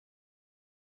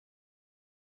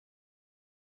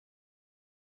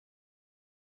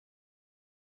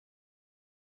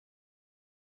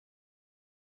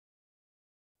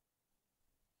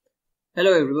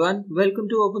Hello everyone, welcome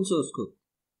to Open Source Cook.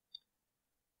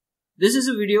 This is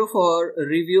a video for a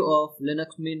review of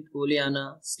Linux Mint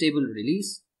Ulyana stable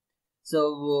release.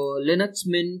 So Linux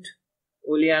Mint,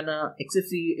 Ulyana,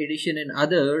 XFCE edition and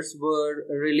others were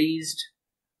released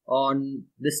on,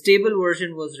 the stable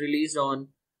version was released on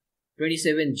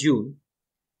 27 June.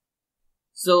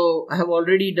 So I have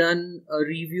already done a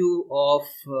review of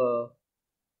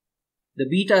the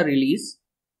beta release.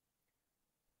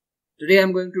 Today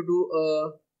I'm going to do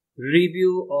a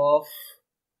review of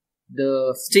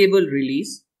the stable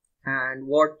release and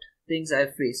what things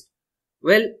I've faced.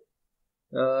 Well,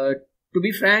 to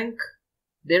be frank,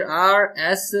 there are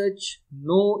as such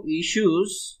no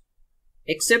issues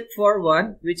except for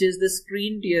one, which is the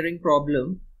screen tearing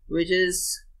problem, which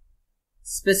is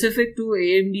specific to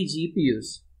AMD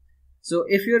GPUs. So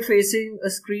if you're facing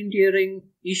a screen tearing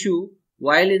issue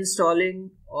while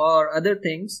installing or other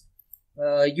things,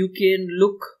 you can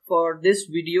look for this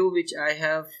video which I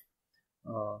have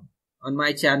on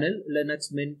my channel, Linux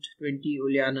Mint 20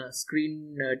 Ulyana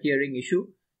screen tearing issue.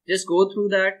 Just go through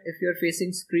that if you're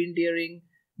facing screen tearing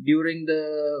during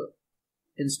the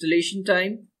installation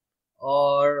time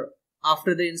or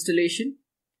after the installation.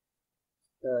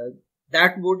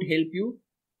 That would help you.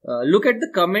 Look at the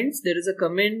comments. There is a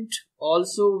comment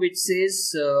also which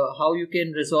says how you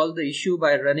can resolve the issue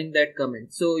by running that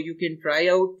comment. So you can try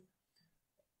out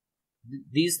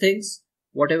these things.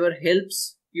 Whatever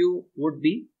helps you would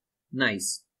be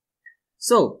nice.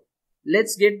 So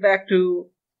let's get back to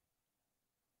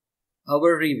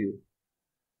our review.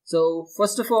 So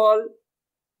first of all,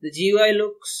 the GUI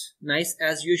looks nice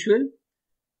as usual.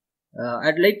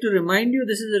 I'd like to remind you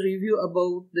this is a review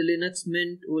about the Linux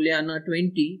Mint Ulyana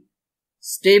 20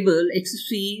 stable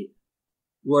XFCE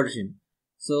version.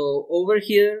 So over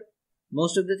here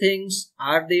most of the things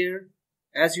are there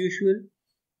as usual.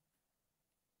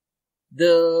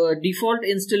 The default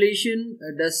installation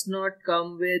does not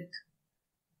come with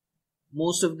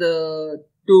most of the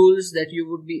tools that you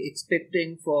would be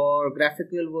expecting for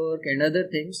graphical work and other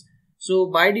things. So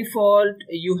by default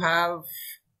you have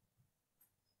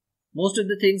most of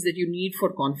the things that you need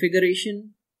for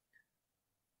configuration,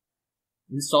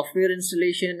 in software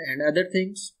installation and other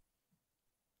things.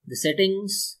 The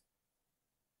settings,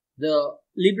 the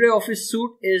LibreOffice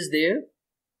suite is there.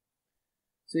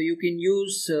 So you can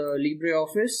use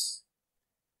LibreOffice.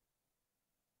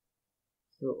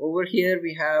 So over here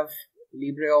we have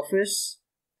LibreOffice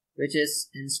which is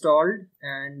installed,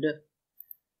 and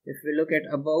if we look at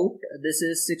about, this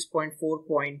is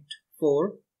 6.4.4,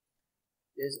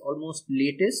 is almost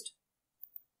latest.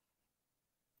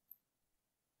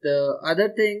 The other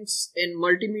things in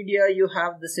multimedia, you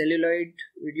have the celluloid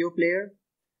video player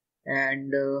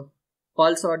and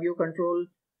pulse audio control,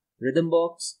 rhythm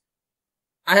box.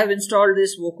 I have installed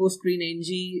this Voco Screen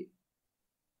NG,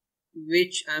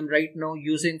 which I am right now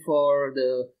using for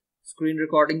the screen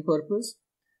recording purpose.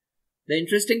 The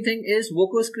interesting thing is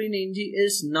Voco Screen NG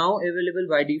is now available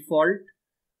by default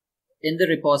in the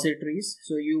repositories,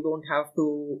 so you don't have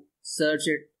to search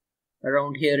it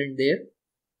around here and there.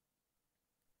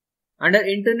 Under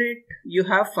internet you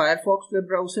have Firefox web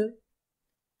browser.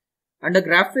 Under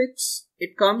graphics,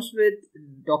 it comes with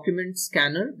document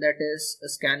scanner, that is a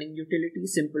scanning utility,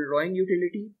 simple drawing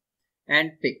utility,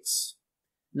 and pics.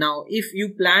 Now if you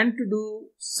plan to do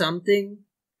something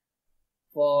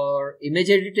for image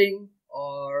editing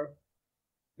or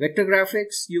vector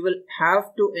graphics, you will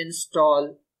have to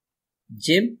install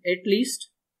GIMP at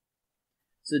least.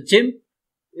 So GIMP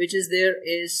which is there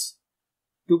is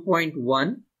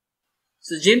 2.1.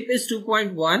 So GIMP is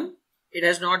 2.1. It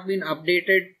has not been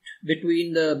updated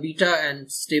between the beta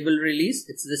and stable release.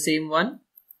 It's the same one.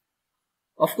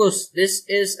 Of course, this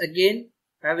is again,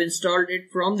 I have installed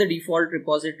it from the default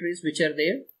repositories which are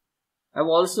there. I've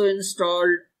also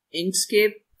installed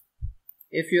Inkscape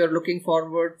if you are looking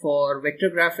forward for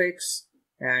vector graphics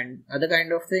and other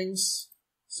kind of things.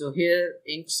 So here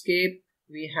Inkscape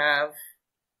we have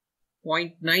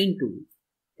 0.92.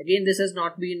 Again, this has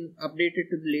not been updated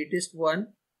to the latest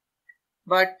one,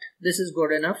 but this is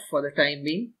good enough for the time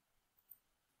being.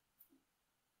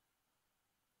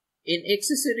 In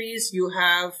accessories you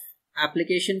have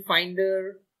application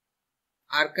finder,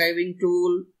 archiving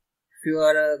tool. If you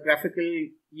are a graphical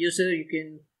user, you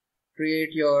can create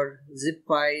your zip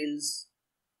files,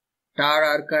 tar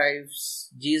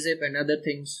archives, gzip and other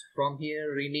things from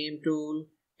here. Rename tool,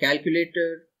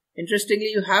 calculator. Interestingly,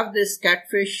 you have this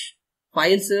Catfish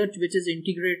file search which is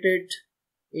integrated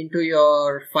into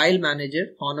your file manager,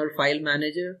 Honor file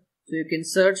manager, so you can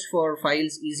search for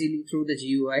files easily through the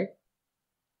GUI.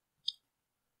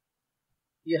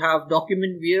 You have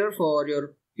document viewer for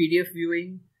your PDF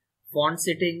viewing, font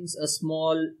settings, a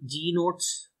small G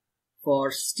notes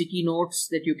for sticky notes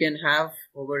that you can have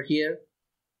over here.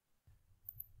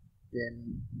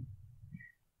 Then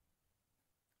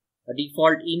a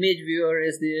default image viewer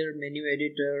is there, menu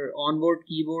editor, onboard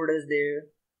keyboard is there.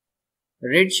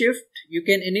 Redshift, you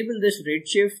can enable this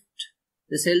redshift.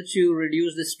 This helps you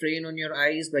reduce the strain on your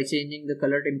eyes by changing the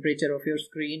color temperature of your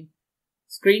screen.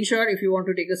 Screenshot, if you want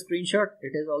to take a screenshot,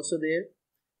 it is also there.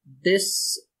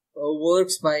 This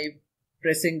works by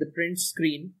pressing the print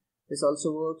screen. This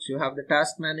also works. You have the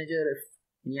task manager. If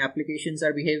any applications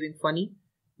are behaving funny,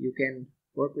 you can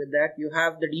work with that. You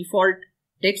have the default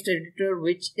text editor,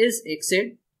 which is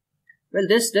XFCE. Well,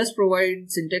 this does provide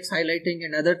syntax highlighting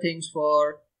and other things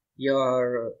for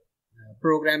your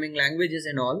programming languages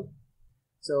and all.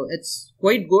 So it's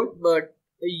quite good, but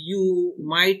you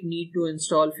might need to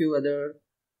install few other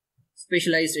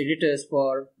specialized editors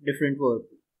for different work.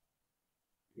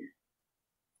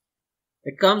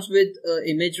 It comes with an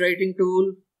image writing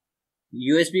tool,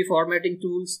 USB formatting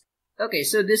tools. Okay,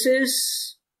 so this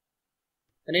is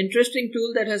an interesting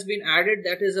tool that has been added,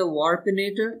 that is a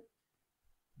Warpinator.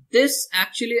 This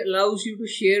actually allows you to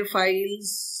share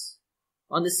files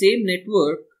on the same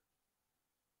network,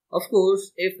 of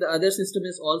course, if the other system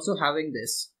is also having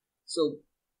this. So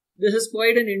this is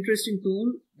quite an interesting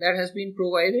tool that has been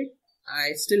provided.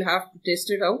 I still have to test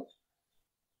it out.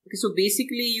 Okay, so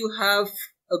basically you have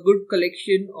a good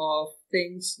collection of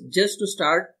things just to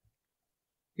start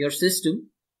your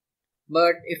system.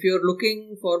 But if you're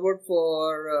looking forward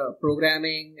for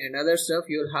programming and other stuff,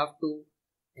 you'll have to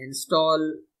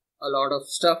install a lot of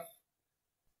stuff.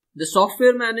 The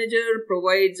software manager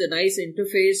provides a nice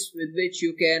interface with which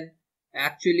you can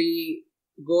actually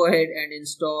go ahead and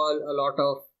install a lot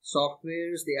of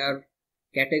softwares. They are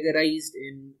categorized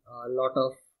in a lot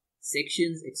of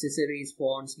sections, accessories,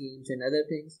 fonts, games and other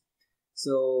things.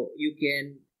 So you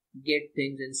can get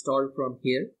things installed from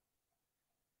here.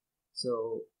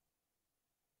 So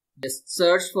just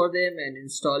search for them and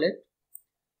install it.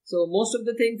 So most of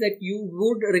the things that you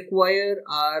would require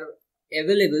are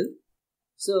available.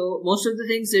 So most of the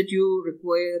things that you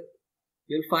require,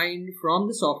 you'll find from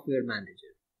the software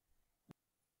manager.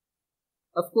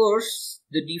 Of course,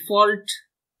 the default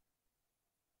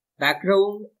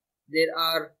background, there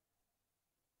are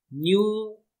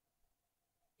new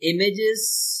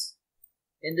images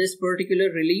in this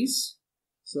particular release.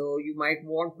 So you might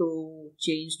want to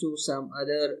change to some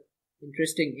other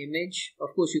interesting image. Of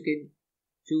course, you can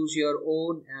choose your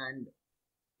own and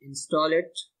install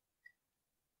it.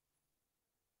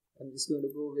 I'm just going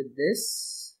to go with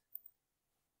this.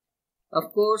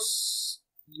 Of course,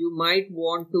 you might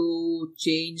want to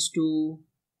change to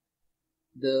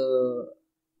the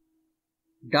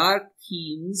dark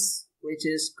themes, which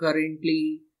is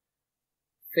currently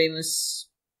famous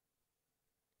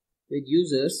with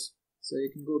users. So you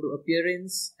can go to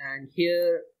appearance and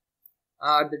here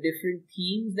are the different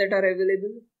themes that are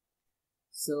available.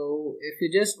 So if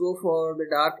you just go for the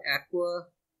dark aqua,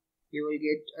 you will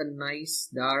get a nice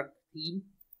dark theme.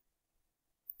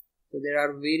 So there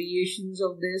are variations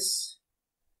of this,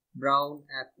 brown,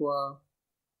 aqua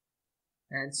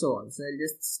and so on. So I'll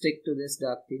just stick to this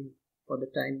dark theme for the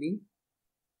time being.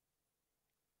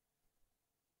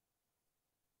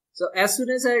 So as soon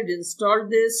as I had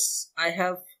installed this, I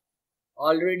have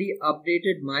already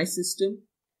updated my system.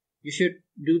 You should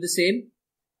do the same.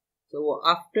 So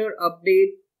after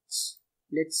updates,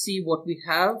 let's see what we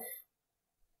have.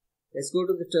 Let's go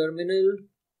to the terminal.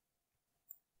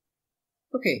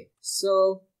 Okay,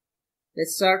 so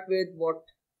let's start with what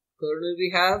kernel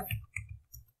we have.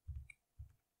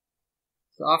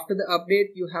 So after the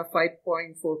update, you have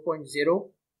 5.4.0.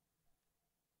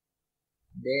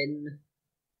 Then,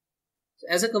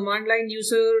 as a command line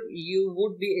user, you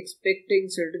would be expecting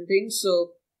certain things.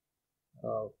 So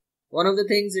one of the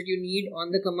things that you need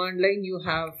on the command line, you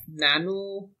have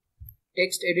nano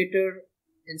text editor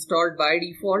installed by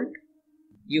default.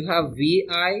 You have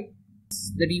VI.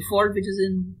 The default which is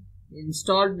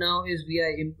installed now is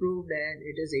VI improved and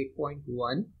it is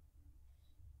 8.1.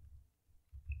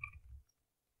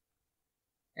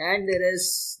 And there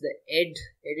is the Ed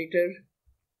editor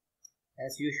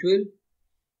as usual.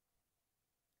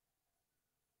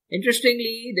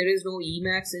 Interestingly, there is no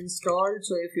Emacs installed.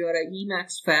 So if you are an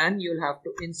Emacs fan, you'll have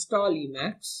to install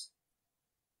Emacs.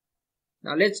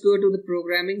 Now let's go to the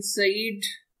programming side.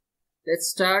 Let's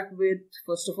start with,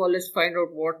 first of all, let's find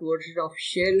out what version of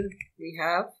shell we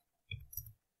have.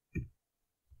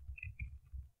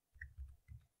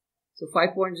 So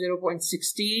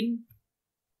 5.0.16.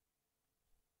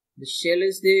 The shell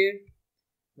is there.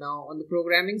 Now on the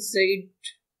programming side,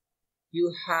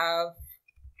 you have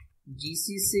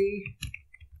GCC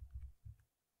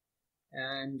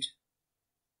and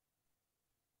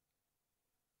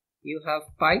you have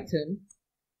Python.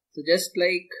 So just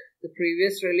like the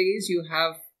previous release, you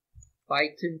have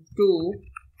Python 2,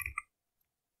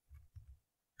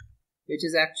 which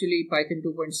is actually Python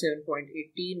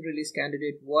 2.7.18 release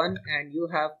candidate 1, and you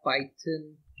have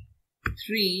Python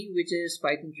 3, which is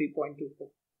Python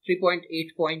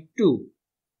 3.8.2.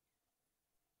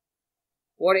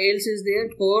 What else is there?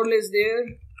 Perl is there.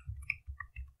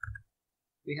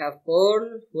 We have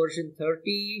Perl version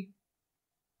 30.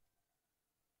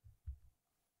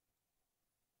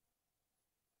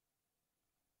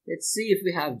 Let's see if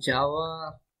we have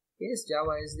Java. Yes,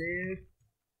 Java is there.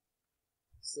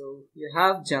 So you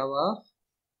have Java.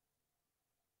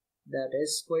 That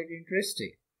is quite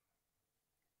interesting.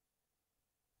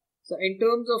 So in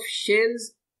terms of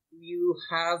shells, you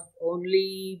have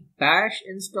only bash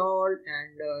installed,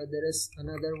 and there is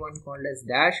another one called as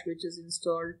dash which is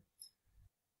installed.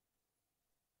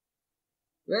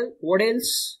 Well, what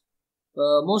else?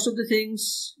 Most of the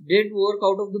things did work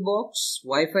out of the box.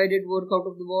 Wi-Fi did work out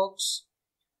of the box.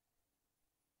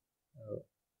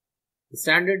 The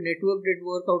standard network did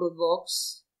work out of the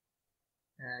box.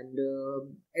 And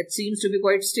it seems to be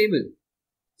quite stable.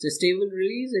 It's a stable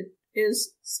release. It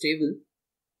is stable.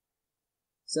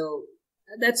 So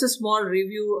that's a small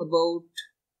review about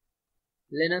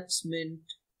Linux Mint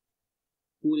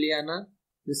Ulyana,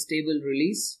 the stable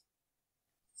release.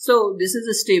 So this is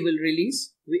a stable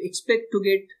release. We expect to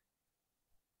get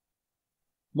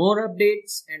more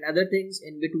updates and other things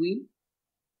in between.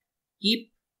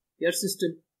 Keep your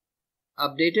system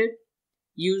updated.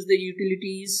 Use the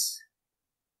utilities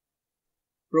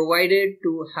provided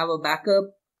to have a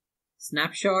backup,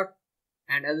 snapshot,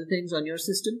 and other things on your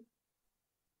system.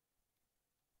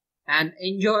 And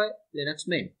enjoy Linux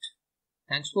Mint.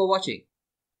 Thanks for watching.